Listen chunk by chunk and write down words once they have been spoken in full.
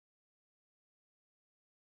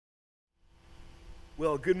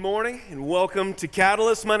Well, good morning and welcome to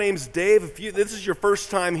Catalyst. My name's Dave. If this is your first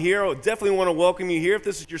time here, I definitely want to welcome you here. If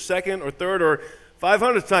this is your second or third or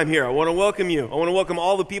 500th time here, I want to welcome you. I want to welcome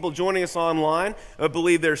all the people joining us online. I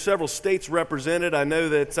believe there are several states represented. I know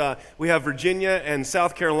that we have Virginia and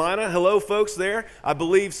South Carolina. Hello, folks there. I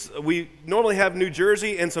believe we normally have New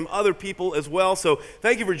Jersey and some other people as well. So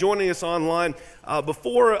thank you for joining us online.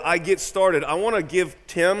 Before I get started, I want to give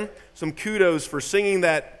Tim some kudos for singing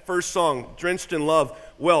that first song, Drenched in Love,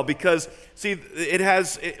 well, because, see,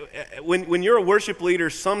 when you're a worship leader,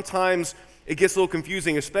 sometimes it gets a little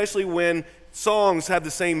confusing, especially when songs have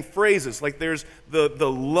the same phrases. Like there's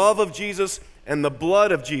the love of Jesus and the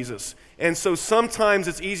blood of Jesus. And so sometimes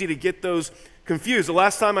it's easy to get those confused. The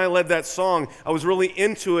last time I led that song, I was really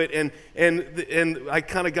into it, and I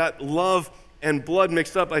kind of got love and blood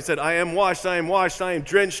mixed up. I said, I am washed, I am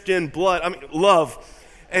drenched in blood. I mean, love.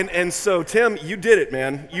 And so, Tim, you did it,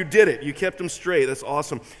 man. You did it. You kept them straight. That's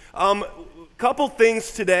awesome. Couple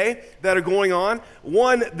things today that are going on.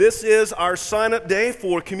 One, this is our sign-up day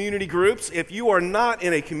for community groups. If you are not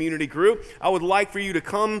in a community group, I would like for you to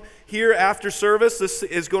come here after service. This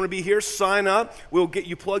is going to be here. Sign up. We'll get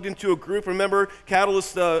you plugged into a group. Remember,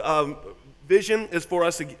 Catalyst Vision is for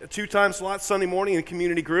us a two-time slot, Sunday morning in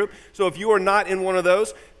community group. So if you are not in one of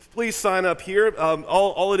those, please sign up here.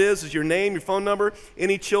 All it is your name, your phone number,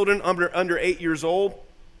 any children under 8 years old,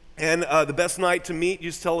 and the best night to meet,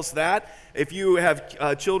 you just tell us that. If you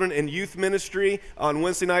have children in youth ministry on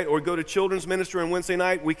Wednesday night or go to children's ministry on Wednesday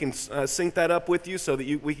night, we can sync that up with you so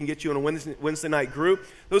that we can get you in a Wednesday night group,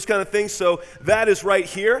 those kind of things. So that is right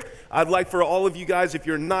here. I'd like for all of you guys, if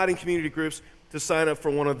you're not in community groups, to sign up for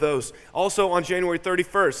one of those. Also on January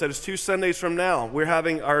 31st, that is 2 Sundays from now, we're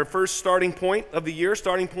having our first starting point of the year.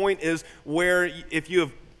 Starting point is where if you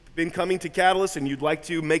have been coming to Catalyst and you'd like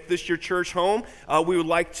to make this your church home, we would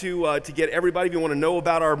like to get everybody, if you want to know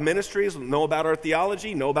about our ministries, know about our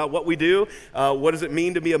theology, know about what we do, what does it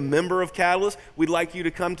mean to be a member of Catalyst, we'd like you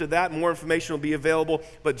to come to that. More information will be available,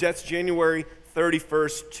 but that's January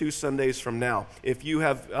 31st, 2 Sundays from now. If you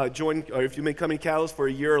have joined, or if you've been coming to Catalyst for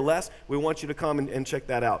a year or less, we want you to come and check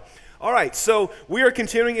that out. All right, so we are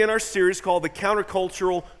continuing in our series called The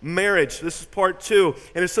Countercultural Marriage. This is part 2,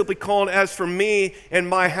 and it's simply called, As for Me and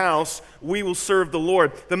My House, We Will Serve the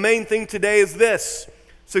Lord. The main thing today is this: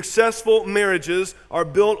 successful marriages are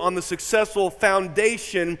built on the successful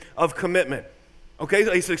foundation of commitment. Okay,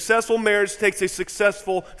 a successful marriage takes a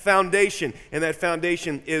successful foundation, and that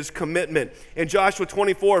foundation is commitment. In Joshua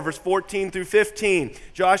 24, verse 14 through 15,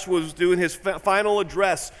 Joshua was doing his final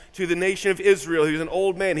address to the nation of Israel. He was an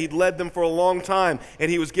old man. He'd led them for a long time,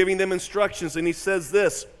 and he was giving them instructions, and he says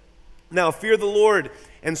this: Now fear the Lord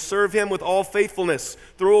and serve him with all faithfulness.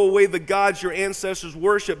 Throw away the gods your ancestors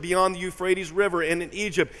worshiped beyond the Euphrates River and in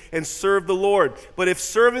Egypt, and serve the Lord. But if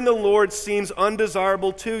serving the Lord seems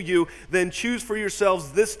undesirable to you, then choose for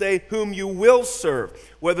yourselves this day whom you will serve,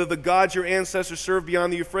 whether the gods your ancestors served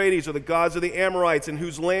beyond the Euphrates or the gods of the Amorites in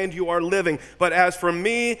whose land you are living. But as for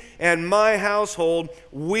me and my household,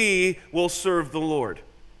 we will serve the Lord.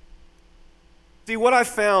 See, what I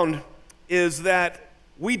found is that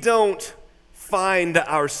we don't find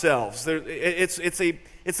ourselves. It's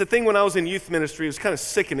a thing. When I was in youth ministry, it was kind of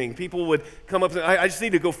sickening. People would come up and I just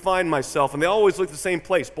need to go find myself, and they always look the same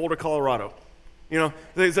place, Boulder, Colorado. You know,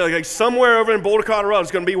 it's like somewhere over in Boulder, Colorado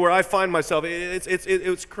is going to be where I find myself.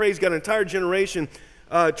 It's crazy. Got an entire generation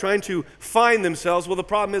trying to find themselves. Well, the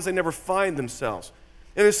problem is they never find themselves.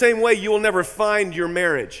 In the same way, you will never find your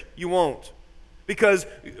marriage. You won't, because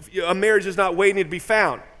a marriage is not waiting to be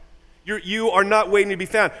found. You are not waiting to be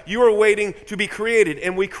found. You are waiting to be created.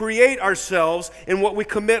 And we create ourselves in what we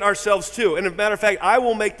commit ourselves to. And as a matter of fact, I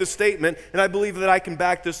will make the statement, and I believe that I can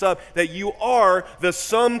back this up, that you are the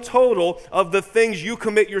sum total of the things you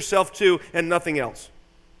commit yourself to and nothing else.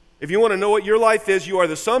 If you want to know what your life is, you are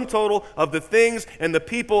the sum total of the things and the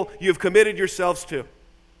people you have committed yourselves to.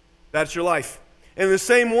 That's your life. In the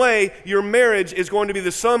same way, your marriage is going to be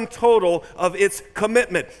the sum total of its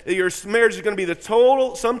commitment. Your marriage is going to be the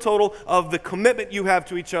sum total of the commitment you have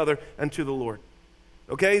to each other and to the Lord.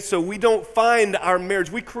 Okay, so we don't find our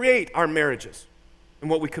marriage. We create our marriages and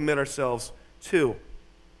what we commit ourselves to.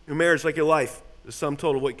 Your marriage, like your life, the sum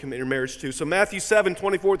total of what you commit your marriage to. So Matthew 7,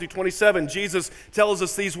 24 through 27, Jesus tells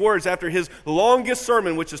us these words after his longest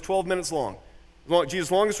sermon, which is 12 minutes long.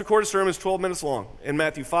 Jesus' longest recorded sermon is 12 minutes long. In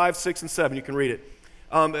Matthew 5, 6, and 7, you can read it.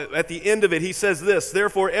 At the end of it, he says this: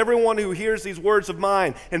 Therefore, everyone who hears these words of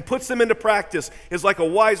mine and puts them into practice is like a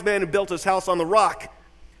wise man who built his house on the rock.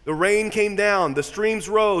 The rain came down, the streams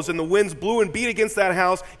rose, and the winds blew and beat against that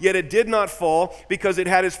house, yet it did not fall because it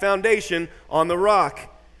had its foundation on the rock.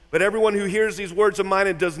 But everyone who hears these words of mine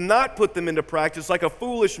and does not put them into practice, like a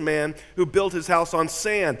foolish man who built his house on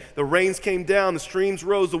sand. The rains came down, the streams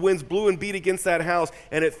rose, the winds blew and beat against that house,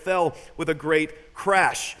 and it fell with a great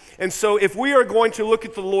crash. And so if we are going to look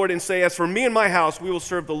at the Lord and say, as for me and my house, we will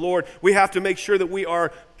serve the Lord, we have to make sure that we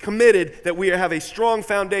are committed, that we have a strong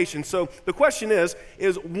foundation. So the question is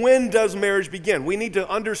when does marriage begin? We need to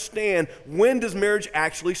understand, when does marriage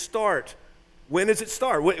actually start? When does it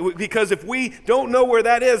start? Because if we don't know where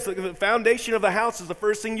that is, the foundation of the house is the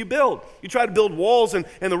first thing you build. You try to build walls and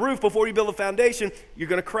the roof before you build the foundation, you're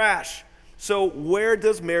going to crash. So where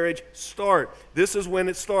does marriage start? This is when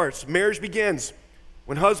it starts. Marriage begins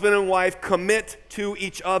when husband and wife commit to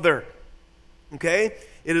each other. Okay?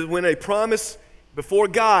 It is when a promise before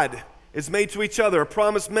God is made to each other, a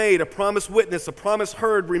promise made, a promise witnessed, a promise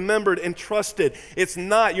heard, remembered, and trusted. It's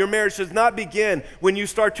not, your marriage does not begin when you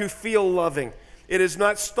start to feel loving. It does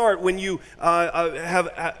not start when you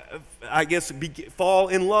fall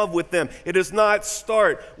in love with them. It does not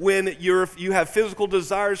start when you have physical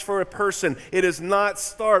desires for a person. It does not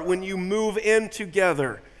start when you move in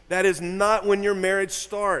together. That is not when your marriage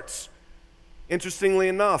starts. Interestingly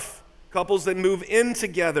enough, couples that move in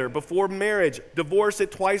together before marriage divorce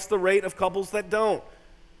at twice the rate of couples that don't.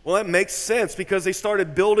 Well, that makes sense because they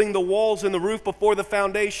started building the walls and the roof before the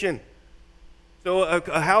foundation. So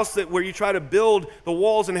a house where you try to build the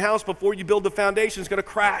walls and house before you build the foundation is going to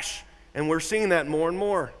crash. And we're seeing that more and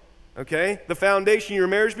more. Okay? The foundation of your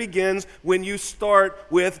marriage begins when you start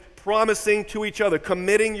with promising to each other,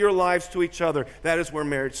 committing your lives to each other. That is where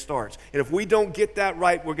marriage starts. And if we don't get that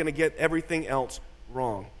right, we're going to get everything else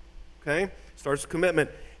wrong. Okay? Starts with commitment.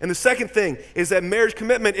 And the second thing is that marriage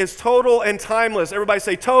commitment is total and timeless. Everybody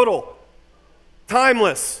say total.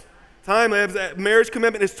 Timeless. Marriage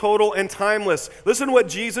commitment is total and timeless. Listen to what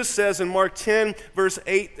Jesus says in Mark 10, verse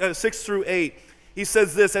 6 through 8. He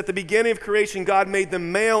says this, at the beginning of creation, God made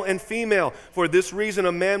them male and female. For this reason,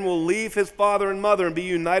 a man will leave his father and mother and be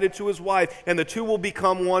united to his wife, and the two will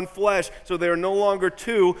become one flesh. So they are no longer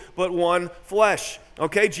two, but one flesh.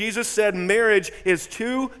 Okay, Jesus said marriage is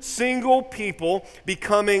two single people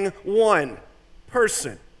becoming one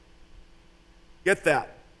person. Get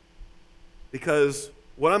that? Because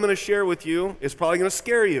what I'm going to share with you is probably going to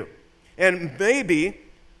scare you. And maybe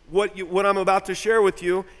what I'm about to share with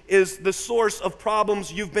you is the source of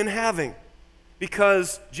problems you've been having.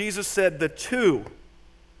 Because Jesus said the two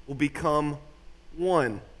will become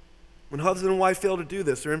one. When husband and wife fail to do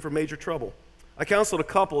this, they're in for major trouble. I counseled a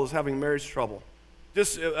couple who's having marriage trouble.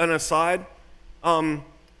 Just an aside,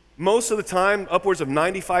 most of the time, upwards of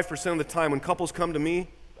 95% of the time when couples come to me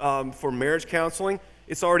for marriage counseling,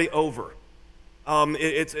 it's already over.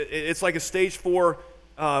 It's like a stage 4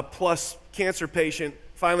 plus cancer patient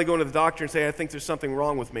finally going to the doctor and saying, I think there's something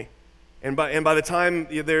wrong with me. And by the time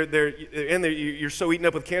you're so eaten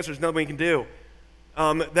up with cancer, there's nothing you can do.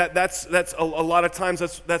 That's a lot of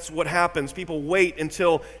times that's what happens. People wait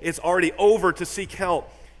until it's already over to seek help.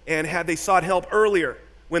 And had they sought help earlier,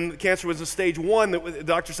 when the cancer was in stage 1, the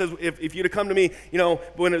doctor says, if you'd have come to me,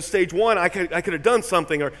 when it was stage 1, I could have done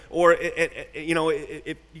something. Or you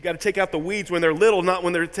got to take out the weeds when they're little, not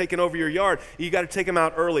when they're taking over your yard. You got to take them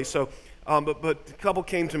out early. So, but the couple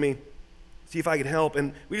came to me, see if I could help,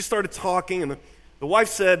 and we just started talking. And the wife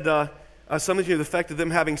said something to the effect of them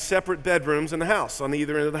having separate bedrooms in the house, on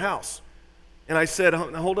either end of the house. And I said,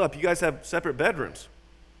 hold up, you guys have separate bedrooms?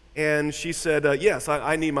 And she said, yes,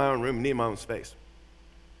 I need my own room, need my own space.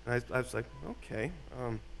 And I was like, okay,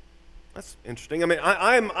 that's interesting. I mean,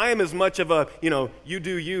 I am as much of a, you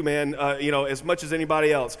do you, man, as much as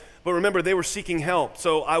anybody else. But remember, they were seeking help.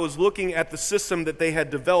 So I was looking at the system that they had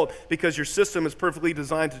developed, because your system is perfectly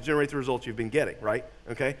designed to generate the results you've been getting, right?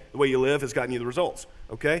 Okay? The way you live has gotten you the results,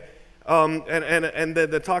 okay? And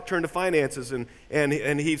the talk turned to finances,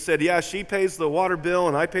 and he said, yeah, she pays the water bill,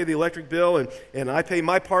 and I pay the electric bill, and I pay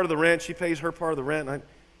my part of the rent, she pays her part of the rent.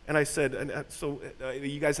 And I said, so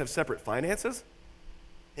you guys have separate finances?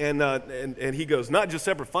 And he goes, not just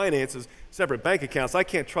separate finances, separate bank accounts. I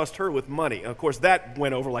can't trust her with money. And of course, that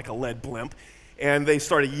went over like a lead blimp, and they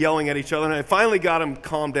started yelling at each other, and I finally got him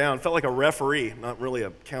calmed down. Felt like a referee, not really a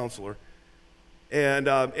counselor.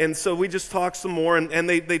 And so we just talked some more, and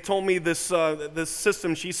they told me this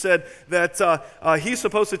system. She said that he's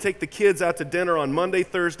supposed to take the kids out to dinner on Monday,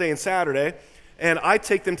 Thursday, and Saturday, and I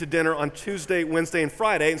take them to dinner on Tuesday, Wednesday, and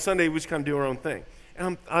Friday, and Sunday we just kind of do our own thing.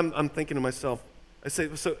 And I'm thinking to myself, I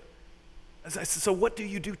said, so what do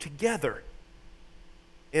you do together?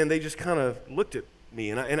 And they just kind of looked at me,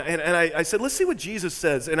 and I said, let's see what Jesus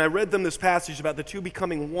says. And I read them this passage about the two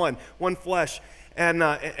becoming one flesh. And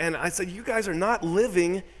I said, you guys are not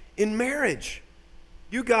living in marriage.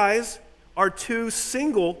 You guys are two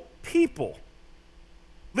single people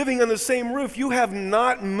living under the same roof. You have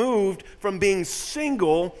not moved from being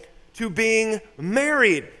single to being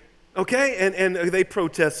married. Okay, and they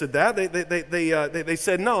protested that. They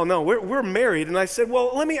said, no, we're married. And I said,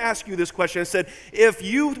 well, let me ask you this question. I said, if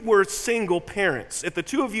you were single parents, if the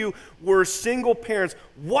two of you were single parents,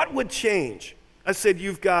 what would change? I said,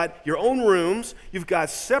 you've got your own rooms, you've got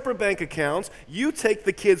separate bank accounts, you take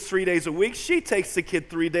the kids 3 days a week, she takes the kid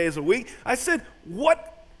 3 days a week. I said,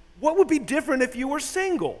 what would be different if you were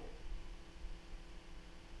single?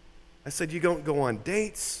 I said, you don't go on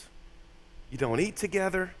dates, you don't eat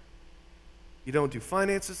together, you don't do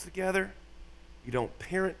finances together, you don't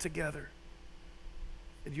parent together.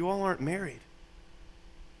 And you all aren't married.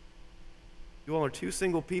 You all are two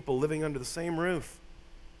single people living under the same roof.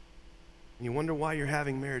 And you wonder why you're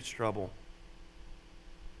having marriage trouble.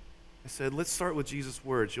 I said, let's start with Jesus'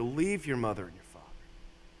 words. You'll leave your mother and your father,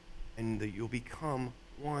 and you'll become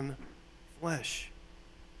one flesh.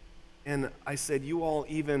 And I said, you all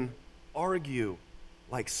even argue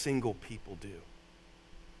like single people do.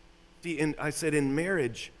 See, and I said, in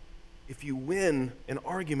marriage, if you win an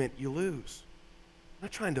argument, you lose. You're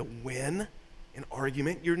not trying to win an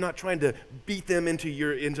argument. You're not trying to beat them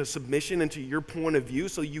into submission, into your point of view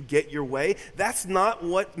so you get your way. That's not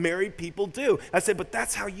what married people do. I said, but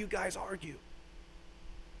that's how you guys argue.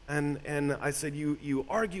 And I said, you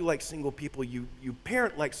argue like single people, you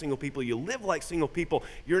parent like single people, you live like single people.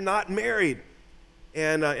 You're not married.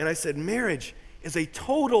 And I said, marriage is a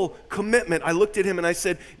total commitment. I looked at him and I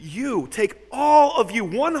said, you take all of you,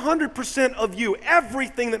 100% of you,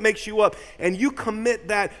 everything that makes you up, and you commit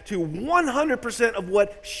that to 100% of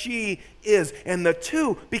what she is. And the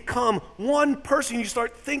two become one person. You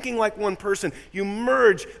start thinking like one person. You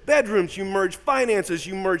merge bedrooms, you merge finances,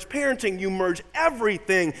 you merge parenting, you merge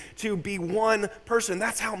everything to be one person.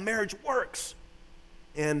 That's how marriage works.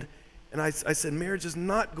 And I said, marriage is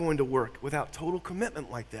not going to work without total commitment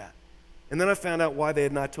like that. And then I found out why they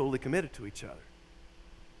had not totally committed to each other.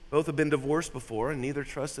 Both had been divorced before, and neither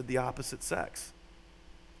trusted the opposite sex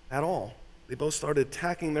at all. They both started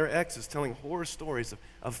attacking their exes, telling horror stories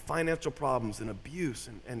of financial problems and abuse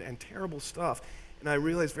and terrible stuff. And I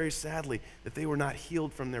realized very sadly that they were not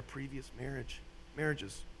healed from their previous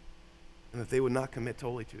marriages, and that they would not commit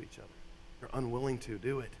totally to each other. They're unwilling to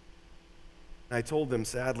do it. And I told them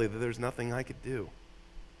sadly that there's nothing I could do.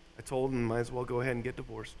 I told them might as well go ahead and get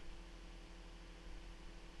divorced.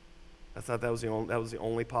 I thought that was the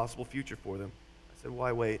only possible future for them. I said,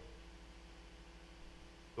 why wait?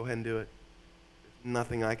 Go ahead and do it. There's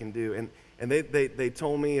nothing I can do. And they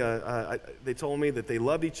told me that they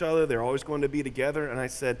loved each other. They're always going to be together. And I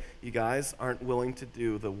said, you guys aren't willing to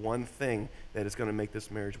do the one thing that is going to make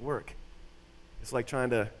this marriage work. It's like trying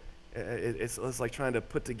to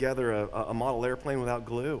put together a model airplane without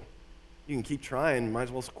glue. You can keep trying. You might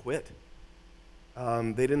as well quit.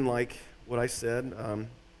 They didn't like what I said.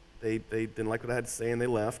 They didn't like what I had to say, and they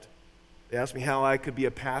left. They asked me how I could be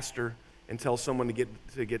a pastor and tell someone to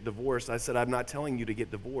get divorced. I said, I'm not telling you to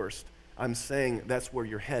get divorced. I'm saying that's where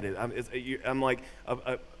you're headed. I'm like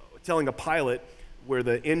telling a pilot where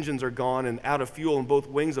the engines are gone and out of fuel and both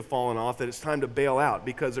wings have fallen off that it's time to bail out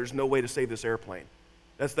because there's no way to save this airplane.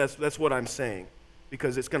 That's what I'm saying,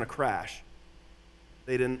 because it's going to crash.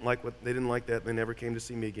 They didn't like that. They never came to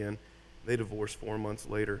see me again. They divorced 4 months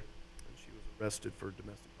later. Arrested for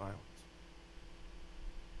domestic violence.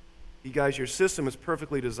 You guys, your system is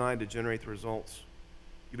perfectly designed to generate the results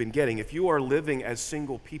you've been getting. If you are living as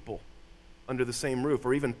single people under the same roof,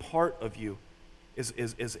 or even part of you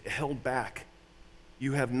is held back,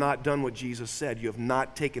 you have not done what Jesus said. You have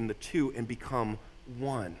not taken the two and become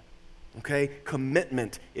one. Okay?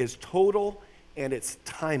 Commitment is total and it's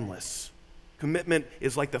timeless. Commitment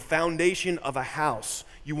is like the foundation of a house.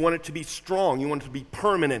 You want it to be strong. You want it to be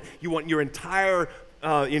permanent. You want your entire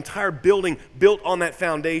building built on that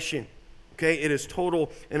foundation. Okay? It is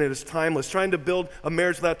total and it is timeless. Trying to build a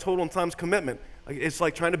marriage without total and timeless commitment, it's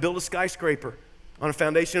like trying to build a skyscraper on a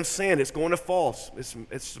foundation of sand. It's going to fall. It's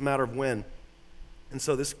just a matter of when. And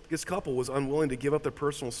so this couple was unwilling to give up their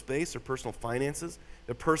personal space, their personal finances,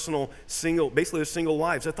 their their single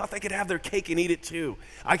lives. I thought they could have their cake and eat it too.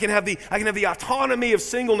 I can have the autonomy of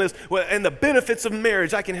singleness and the benefits of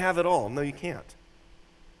marriage. I can have it all. No, you can't.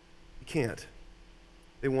 You can't.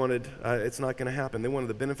 They wanted, it's not going to happen. They wanted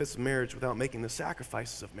the benefits of marriage without making the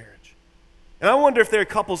sacrifices of marriage. And I wonder if there are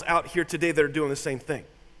couples out here today that are doing the same thing.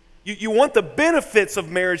 You want the benefits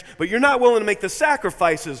of marriage, but you're not willing to make the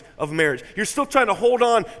sacrifices of marriage. You're still trying to hold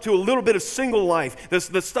on to a little bit of single life,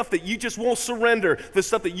 the stuff that you just won't surrender, the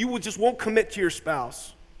stuff that you just won't commit to your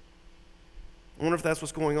spouse. I wonder if that's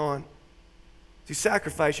what's going on. See,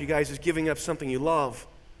 sacrifice, you guys, is giving up something you love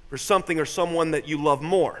for something or someone that you love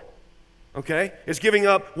more. Okay? It's giving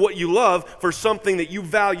up what you love for something that you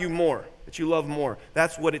value more, that you love more.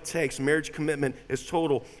 That's what it takes. Marriage commitment is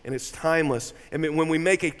total and it's timeless. And when we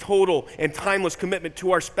make a total and timeless commitment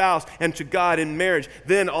to our spouse and to God in marriage,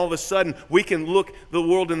 then all of a sudden we can look the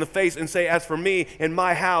world in the face and say, as for me and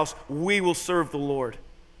my house, we will serve the Lord.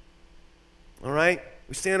 All right?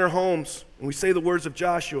 We stay in our homes and we say the words of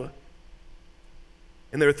Joshua.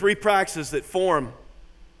 And there are 3 practices that form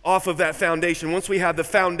off of that foundation. Once we have the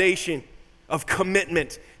foundation of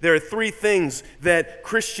commitment, there are 3 things that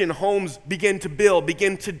Christian homes begin to build,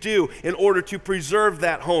 begin to do in order to preserve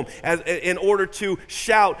that home, in order to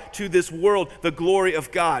shout to this world the glory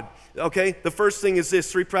of God. Okay? The first thing is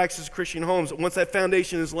this, 3 practices of Christian homes. Once that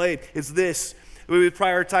foundation is laid, is this. We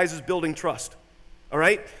prioritize building trust. All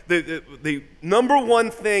right? The number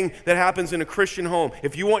one thing that happens in a Christian home,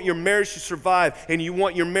 if you want your marriage to survive and you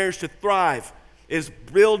want your marriage to thrive, is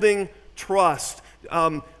building trust.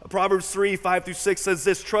 Proverbs 3:5-6 says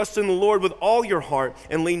this, trust in the Lord with all your heart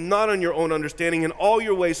and lean not on your own understanding. In all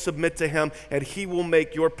your ways submit to him and he will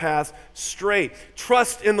make your path straight.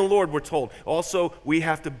 Trust in the Lord, we're told. Also, we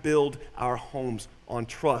have to build our homes on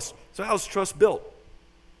trust. So how is trust built?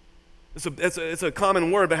 It's a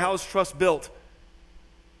common word, but how is trust built?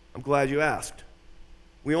 I'm glad you asked.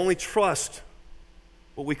 We only trust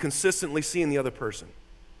what we consistently see in the other person.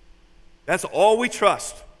 That's all we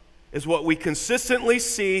trust, is what we consistently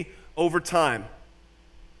see over time.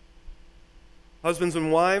 Husbands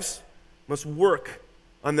and wives must work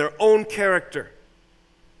on their own character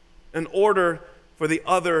in order for the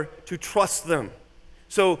other to trust them.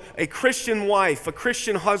 So a Christian wife, a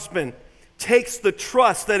Christian husband takes the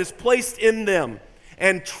trust that is placed in them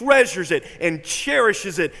and treasures it and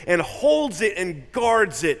cherishes it and holds it and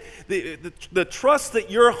guards it. The trust that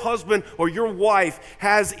your husband or your wife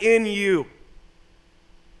has in you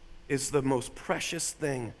is the most precious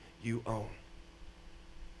thing you own.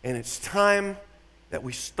 And it's time that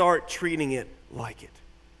we start treating it like it.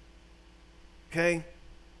 Okay?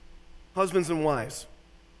 Husbands and wives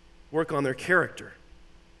work on their character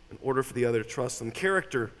in order for the other to trust them.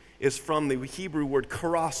 Character is from the Hebrew word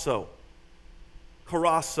karasso,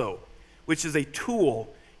 which is a tool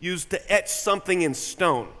used to etch something in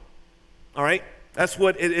stone. All right? That's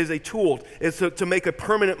what it is, a tool. It's to make a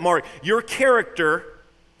permanent mark. Your character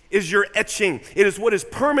is your etching. It is what is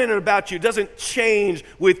permanent about you. It doesn't change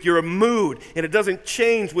with your mood, and it doesn't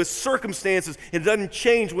change with circumstances. It doesn't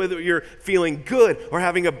change whether you're feeling good or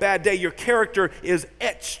having a bad day. Your character is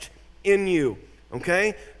etched in you,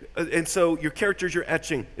 okay? And so your character is your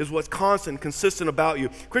etching, is what's constant, consistent about you.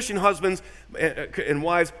 Christian husbands and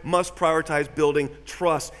wives must prioritize building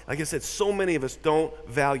trust. Like I said, so many of us don't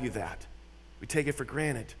value that. We take it for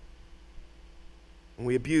granted. And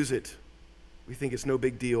we abuse it. We think it's no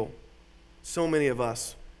big deal. So many of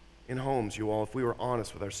us in homes, you all, if we were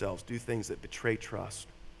honest with ourselves, do things that betray trust.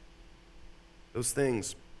 Those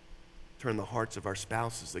things turn the hearts of our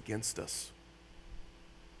spouses against us.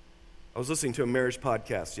 I was listening to a marriage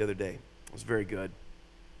podcast the other day. It was very good.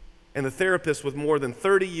 And the therapist with more than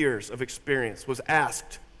 30 years of experience was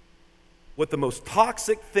asked what the most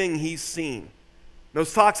toxic thing he's seen.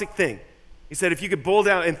 Most toxic thing. He said, if you could boil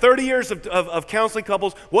down, in 30 years of counseling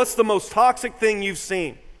couples, what's the most toxic thing you've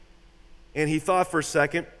seen? And he thought for a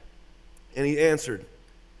second, and he answered,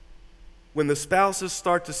 when the spouses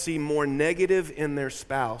start to see more negative in their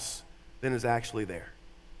spouse than is actually there.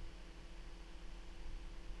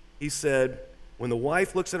 He said, when the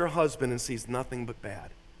wife looks at her husband and sees nothing but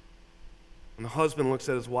bad. When the husband looks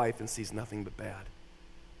at his wife and sees nothing but bad.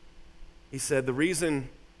 He said, the reason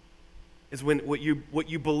is when what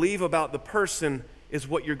you believe about the person is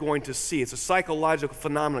what you're going to see. It's a psychological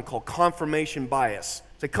phenomenon called confirmation bias.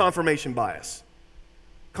 It's a confirmation bias.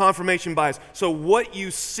 Confirmation bias. So what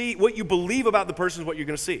you see, what you believe about the person is what you're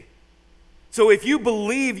going to see. So if you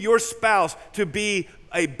believe your spouse to be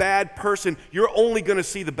a bad person, you're only going to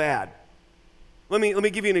see the bad. Let me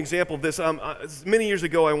give you an example of this. Many years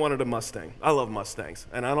ago, I wanted a Mustang. I love Mustangs,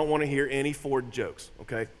 and I don't want to hear any Ford jokes,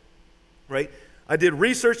 okay? Right? I did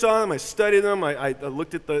research on them. I studied them. I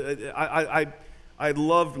looked at I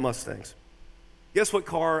loved Mustangs. Guess what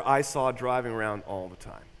car I saw driving around all the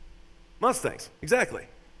time? Mustangs, exactly.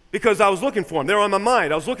 Because I was looking for them. They were on my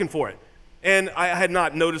mind. I was looking for it. And I had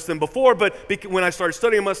not noticed them before, but when I started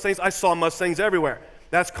studying Mustangs, I saw Mustangs everywhere.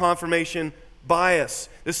 That's confirmation bias.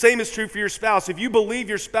 The same is true for your spouse. If you believe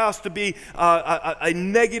your spouse to be a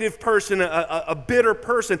negative person, a bitter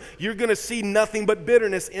person, you're going to see nothing but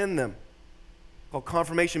bitterness in them. called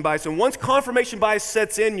confirmation bias. And once confirmation bias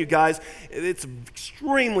sets in, you guys, it's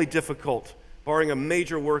extremely difficult, barring a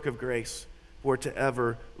major work of grace, for it to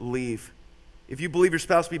ever leave. If you believe your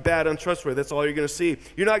spouse to be bad, untrustworthy, that's all you're going to see.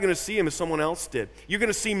 You're not going to see him as someone else did. You're going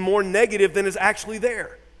to see more negative than is actually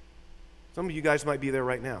there. Some of you guys might be there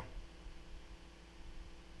right now.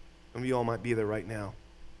 Some of you all might be there right now.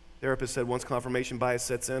 Therapist said once confirmation bias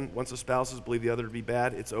sets in, once the spouses believe the other to be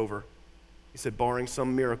bad, it's over. He said barring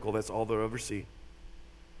some miracle, that's all they'll ever see.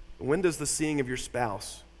 When does the seeing of your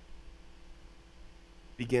spouse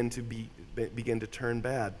begin to turn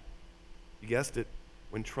bad? You guessed it,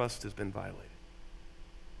 when trust has been violated.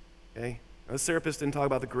 Okay? Now, this therapist didn't talk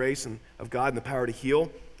about the grace of God and the power to heal.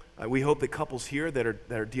 We hope that couples here that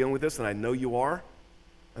are dealing with this, and I know you are,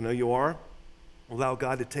 allow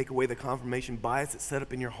God to take away the confirmation bias that's set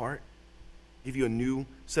up in your heart, give you a new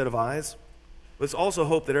set of eyes. Let's also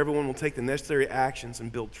hope that everyone will take the necessary actions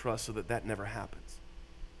and build trust so that that never happens.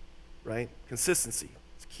 Right? Consistency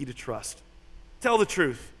is key to trust. Tell the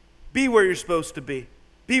truth. Be where you're supposed to be.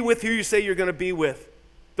 Be with who you say you're going to be with.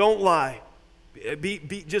 Don't lie.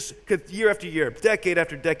 Be just year after year, decade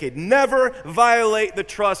after decade. Never violate the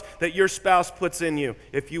trust that your spouse puts in you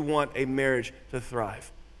if you want a marriage to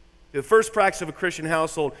thrive. The first practice of a Christian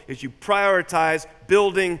household is you prioritize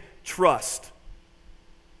building trust.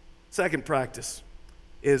 Second practice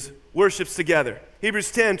is worships together.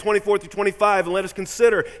 Hebrews 10, 24 through 25, and let us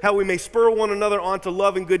consider how we may spur one another on to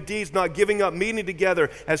love and good deeds, not giving up meeting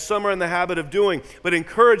together as some are in the habit of doing, but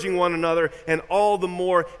encouraging one another, and all the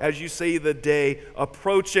more as you see the day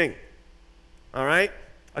approaching. All right?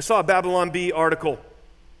 I saw a Babylon Bee article. It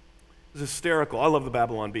was hysterical. I love the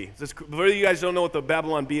Babylon Bee. For you guys don't know what the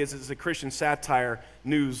Babylon Bee is, it's a Christian satire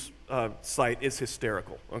news site. It's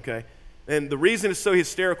hysterical, okay? And the reason it's so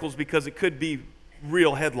hysterical is because it could be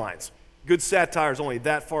real headlines. Good satire is only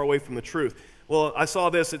that far away from the truth. Well, I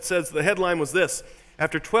saw this. It says the headline was this: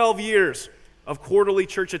 after 12 years of quarterly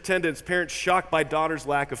church attendance, parents shocked by daughter's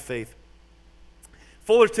lack of faith.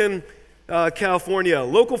 Fullerton, California.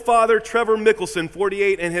 Local father Trevor Mickelson,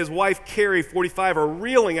 48, and his wife Carrie, 45, are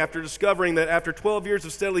reeling after discovering that after 12 years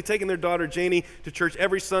of steadily taking their daughter Janie to church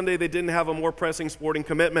every Sunday, they didn't have a more pressing sporting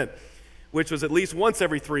commitment, which was at least once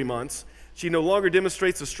every 3 months. She no longer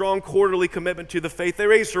demonstrates a strong quarterly commitment to the faith they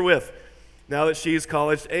raised her with, now that she is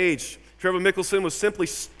college age. Trevor Mickelson was simply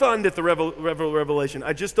stunned at the revelation.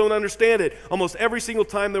 I just don't understand it. Almost every single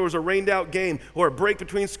time there was a rained-out game or a break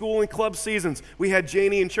between school and club seasons, we had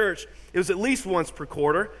Janie in church. It was at least once per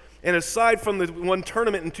quarter. And aside from the one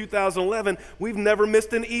tournament in 2011, we've never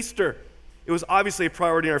missed an Easter. It was obviously a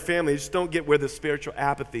priority in our family. I just don't get where the spiritual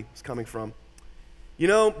apathy is coming from. You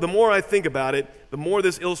know, the more I think about it, the more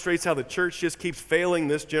this illustrates how the church just keeps failing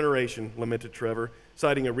this generation, lamented Trevor,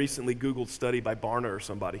 citing a recently Googled study by Barna or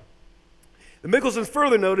somebody. The Mickelsons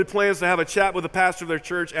further noted plans to have a chat with the pastor of their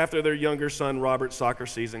church after their younger son Robert's soccer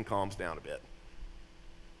season calms down a bit.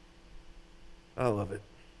 I love it.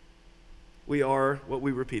 We are what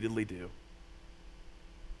we repeatedly do.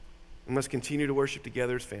 We must continue to worship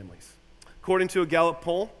together as families. According to a Gallup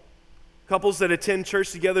poll, couples that attend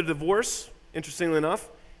church together divorce, interestingly enough,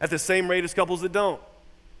 at the same rate as couples that don't.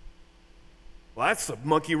 Well, that's a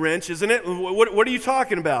monkey wrench, isn't it? What are you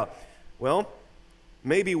talking about? Well,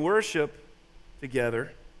 maybe worship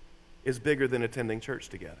together is bigger than attending church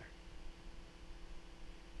together.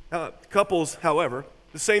 Couples, however,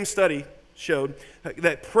 the same study showed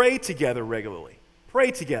that pray together regularly. Pray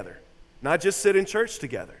together. Not just sit in church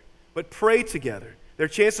together, but pray together. Their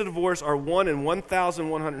chance of divorce are 1 in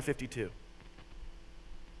 1,152.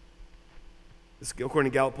 This is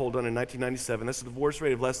according to Gallup poll done in 1997. That's a divorce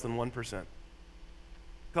rate of less than 1%.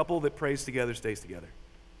 Couple that prays together stays together.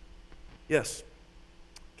 Yes.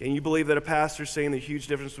 Can you believe that a pastor is saying the huge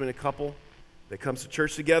difference between a couple that comes to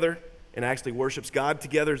church together and actually worships God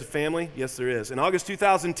together as a family? Yes, there is. In August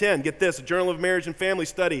 2010, get this, a Journal of Marriage and Family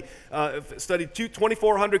studied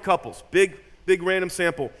 2,400 couples, big random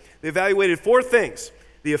sample. They evaluated 4 things: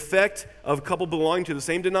 the effect of a couple belonging to the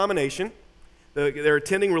same denomination, they're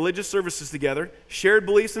attending religious services together, shared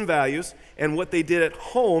beliefs and values, and what they did at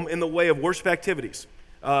home in the way of worship activities,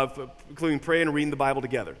 including praying and reading the Bible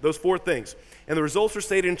together. Those 4 things. And the results were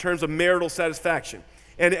stated in terms of marital satisfaction.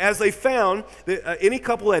 And as they found, that any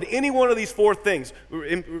couple had any one of these 4 things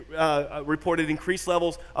reported increased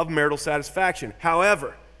levels of marital satisfaction.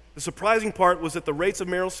 However, the surprising part was that the rates of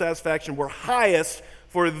marital satisfaction were highest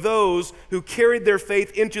for those who carried their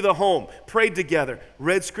faith into the home, prayed together,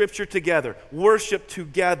 read scripture together, worshiped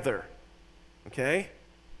together. Okay?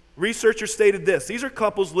 Researchers stated this: these are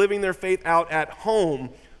couples living their faith out at home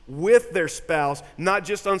with their spouse, not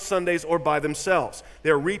just on Sundays or by themselves.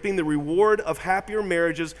 They're reaping the reward of happier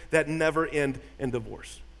marriages that never end in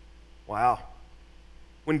divorce. Wow.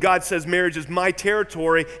 When God says marriage is my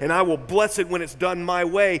territory and I will bless it when it's done my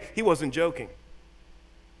way, he wasn't joking.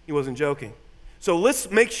 He wasn't joking. So let's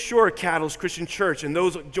make sure, Catalyst Christian Church, and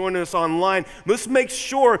those joining us online, let's make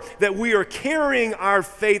sure that we are carrying our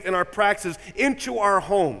faith and our practices into our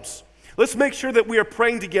homes. Let's make sure that we are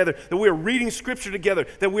praying together, that we are reading Scripture together,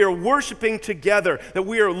 that we are worshiping together, that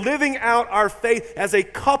we are living out our faith as a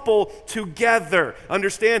couple together.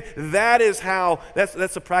 Understand? That's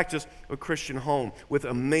the practice of a Christian home with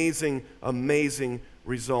amazing, amazing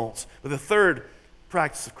results. But the third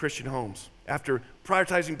practice of Christian homes, after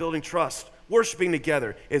prioritizing building trust, worshiping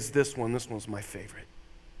together, is this one. This one's my favorite.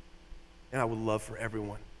 And I would love for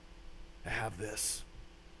everyone to have this.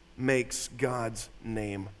 Makes God's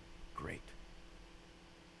name great.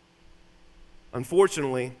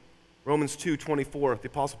 Unfortunately, Romans 2:24, the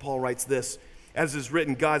Apostle Paul writes this, as is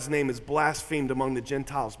written, God's name is blasphemed among the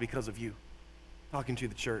Gentiles because of you. Talking to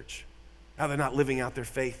the church. How they're not living out their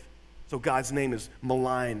faith. So God's name is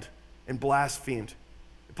maligned and blasphemed.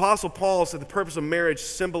 Apostle Paul said the purpose of marriage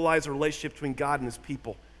symbolizes a relationship between God and his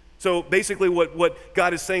people. So basically what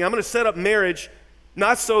God is saying, I'm going to set up marriage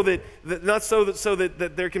not so that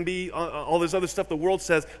there can be all this other stuff the world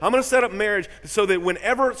says. I'm going to set up marriage so that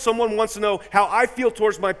whenever someone wants to know how I feel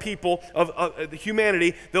towards my people of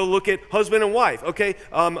humanity, they'll look at husband and wife. Okay,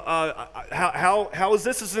 how is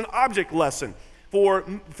this as an object lesson for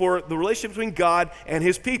the relationship between God and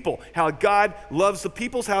his people? How God loves the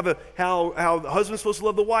peoples, how the husband's supposed to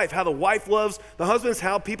love the wife, how the wife loves the husband,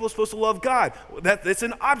 how people are supposed to love God. That's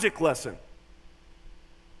an object lesson.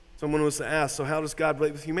 Someone was to ask, so how does God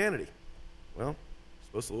relate with humanity? Well,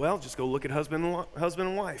 just go look at husband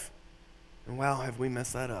and wife. And wow, have we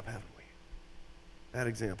messed that up, haven't we? That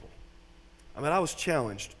example. I was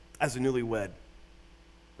challenged as a newlywed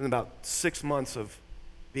in about 6 months of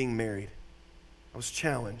being married. I was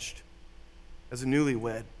challenged as a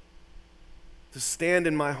newlywed to stand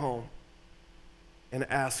in my home and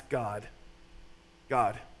ask God,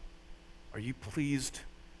 are you pleased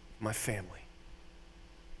with my family?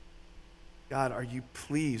 God, are you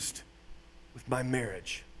pleased with my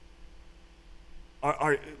marriage?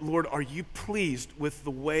 Lord, are you pleased with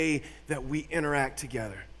the way that we interact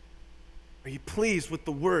together? Are you pleased with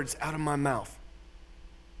the words out of my mouth?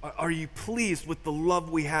 Are you pleased with the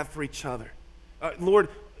love we have for each other? Lord,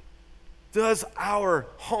 does our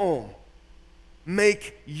home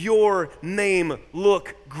make your name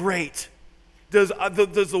look great? Does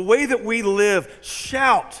the way that we live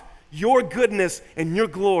shout your goodness and your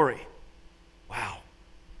glory? Wow.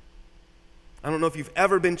 I don't know if you've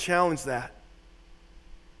ever been challenged that,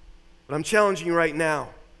 but I'm challenging you right now.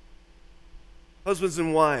 Husbands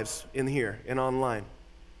and wives in here and online, I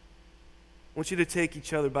want you to take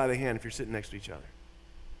each other by the hand if you're sitting next to each other.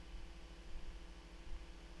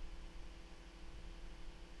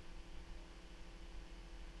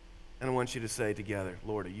 And I want you to say together,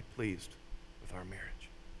 Lord, are you pleased with our marriage?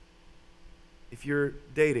 If you're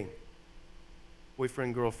dating,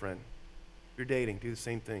 boyfriend, girlfriend, if you're dating, do the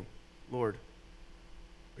same thing. Lord,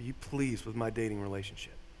 are you pleased with my dating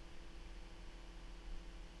relationship?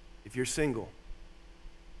 If you're single,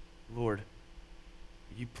 Lord,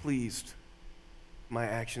 are you pleased with my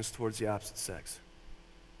actions towards the opposite sex?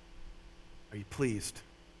 Are you pleased?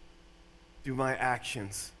 Do my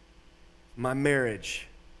actions, my marriage,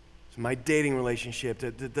 my dating relationship,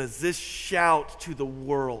 does this shout to the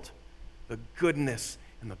world the goodness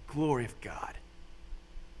and the glory of God?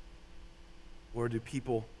 Or do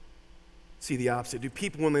people see the opposite? Do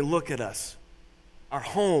people, when they look at us, our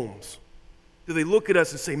homes, do they look at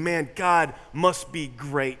us and say, man, God must be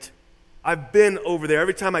great? I've been over there.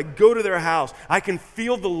 Every time I go to their house, I can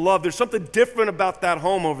feel the love. There's something different about that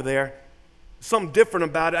home over there. Something different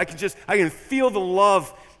about it. I can feel the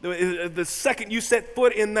love. The second you set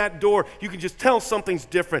foot in that door, you can just tell something's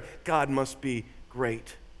different. God must be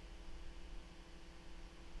great.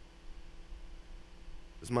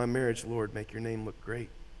 Does my marriage, Lord, make your name look great?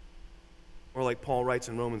 Or like Paul writes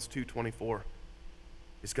in Romans 2:24,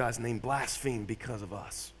 is God's name blasphemed because of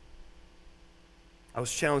us? I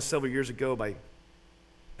was challenged several years ago by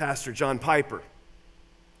Pastor John Piper.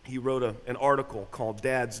 He wrote an article called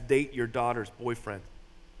Dads Date Your Daughter's Boyfriend.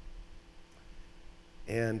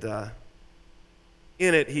 And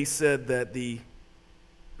in it, he said that the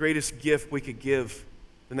greatest gift we could give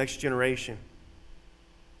the next generation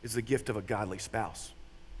is the gift of a godly spouse.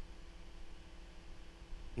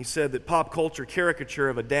 He said that pop culture caricature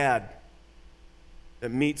of a dad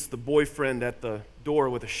that meets the boyfriend at the door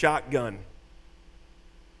with a shotgun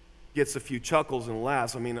gets a few chuckles and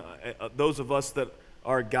laughs. I mean, those of us that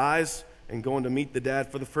are guys and going to meet the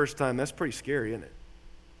dad for the first time, that's pretty scary, isn't it?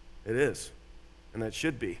 It is. And that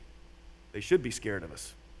should be. They should be scared of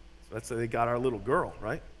us. So that's why they got our little girl,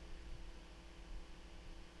 right?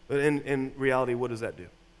 But in reality, what does that do?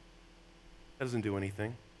 That doesn't do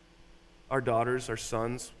anything. Our daughters, our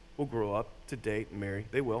sons will grow up to date and marry.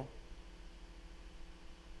 They will.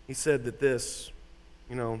 He said that this,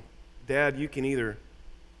 Dad, you can either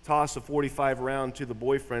toss a 45 round to the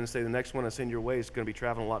boyfriend and say the next one that's in your way is going to be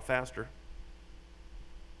traveling a lot faster.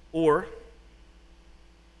 Or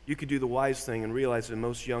you could do the wise thing and realize that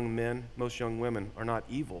most young men, most young women are not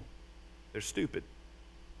evil. They're stupid.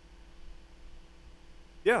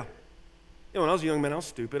 Yeah. When I was a young man, I was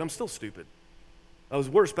stupid. I'm still stupid. I was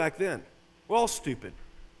worse back then. We're all stupid.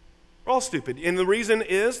 We're all stupid. And the reason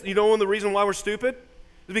is, the reason why we're stupid?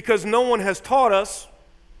 Is because no one has taught us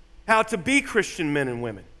how to be Christian men and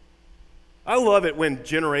women. I love it when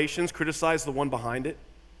generations criticize the one behind it.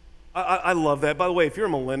 I love that. By the way, if you're a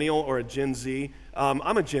millennial or a Gen Z,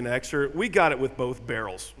 I'm a Gen Xer. We got it with both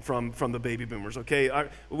barrels from the baby boomers. Okay, I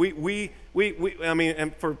mean,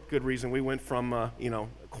 and for good reason. We went from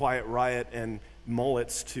Quiet Riot and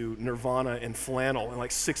mullets to Nirvana and flannel in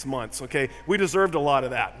like 6 months. Okay, we deserved a lot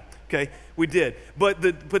of that. Okay, we did. But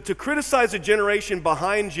to criticize a generation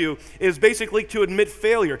behind you is basically to admit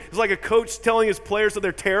failure. It's like a coach telling his players that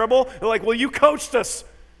they're terrible. They're like, well, you coached us.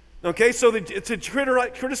 Okay, so to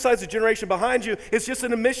criticize the generation behind you is just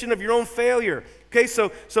an admission of your own failure. Okay,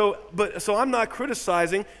 so I'm not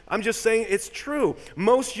criticizing. I'm just saying it's true.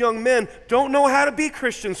 Most young men don't know how to be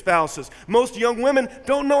Christian spouses. Most young women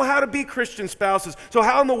don't know how to be Christian spouses. So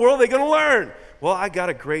how in the world are they going to learn? Well, I got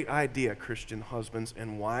a great idea, Christian husbands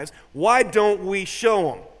and wives. Why don't we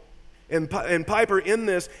show them? And Piper, in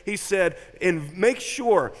this, he said, and make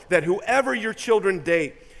sure that whoever your children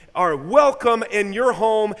date are welcome in your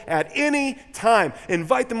home at any time.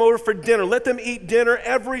 Invite them over for dinner. Let them eat dinner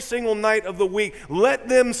every single night of the week. Let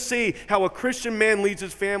them see how a Christian man leads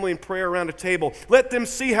his family in prayer around a table. Let them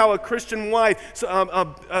see how a Christian wife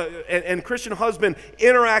and Christian husband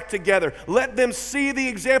interact together. Let them see the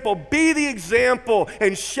example, be the example,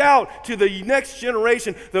 and shout to the next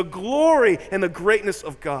generation the glory and the greatness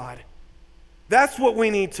of God. That's what we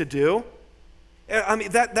need to do. I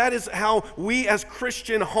mean, that is how we as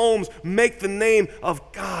Christian homes make the name of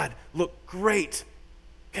God look great.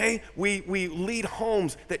 Okay? We lead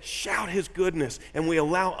homes that shout His goodness, and we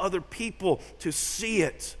allow other people to see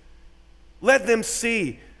it. Let them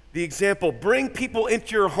see the example. Bring people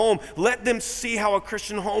into your home. Let them see how a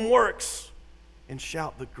Christian home works, and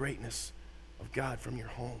shout the greatness of God from your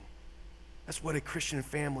home. That's what a Christian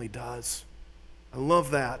family does. I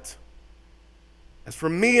love that. As for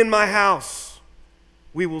me and my house,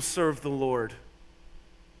 we will serve the Lord.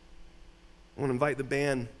 I want to invite the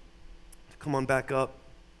band to come on back up.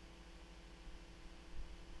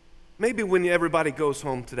 Maybe when everybody goes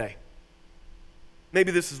home today,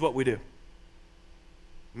 maybe this is what we do.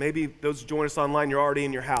 Maybe those who join us online, you're already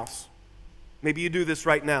in your house. Maybe you do this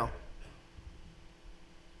right now.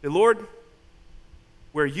 Say, Lord,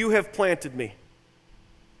 where you have planted me,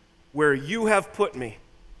 where you have put me,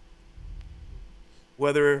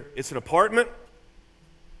 whether it's an apartment,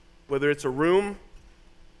 whether it's a room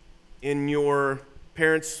in your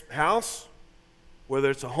parents' house, whether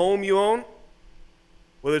it's a home you own,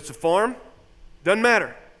 whether it's a farm, doesn't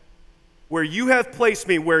matter. Where you have placed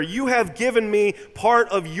me, where you have given me part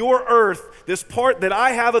of your earth, this part that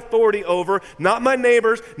I have authority over, not my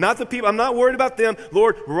neighbors, not the people, I'm not worried about them.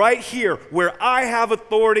 Lord, right here, where I have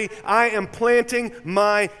authority, I am planting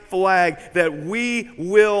my flag that we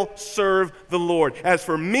will serve the Lord. As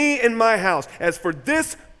for me and my house, as for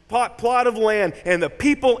this plot of land and the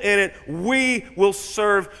people in it, we will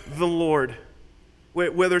serve the Lord.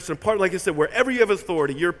 Whether it's a part, like I said, wherever you have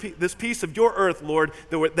authority, this piece of your earth, Lord,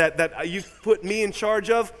 that you've put me in charge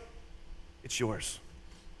of, it's yours.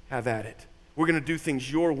 Have at it. We're going to do things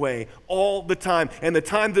your way all the time. And the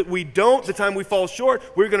time that we don't, the time we fall short,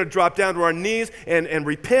 we're going to drop down to our knees and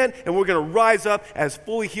repent, and we're going to rise up as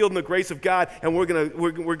fully healed in the grace of God, and we're going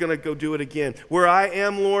to go do it again. Where I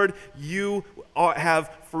am, Lord, you have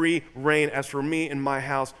free reign. As for me and my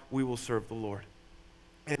house, we will serve the Lord.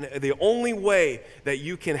 And the only way that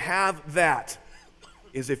you can have that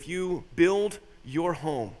is if you build your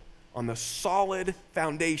home on the solid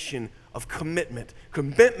foundation of commitment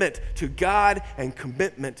to God and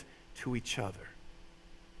commitment to each other.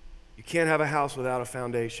 You can't have a house without a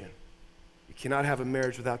foundation. You cannot have a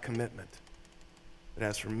marriage without commitment. But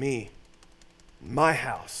as for me, my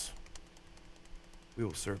house, we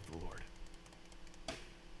will serve the Lord. I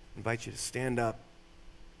invite you to stand up.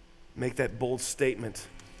 make that bold statement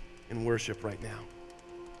in worship right now.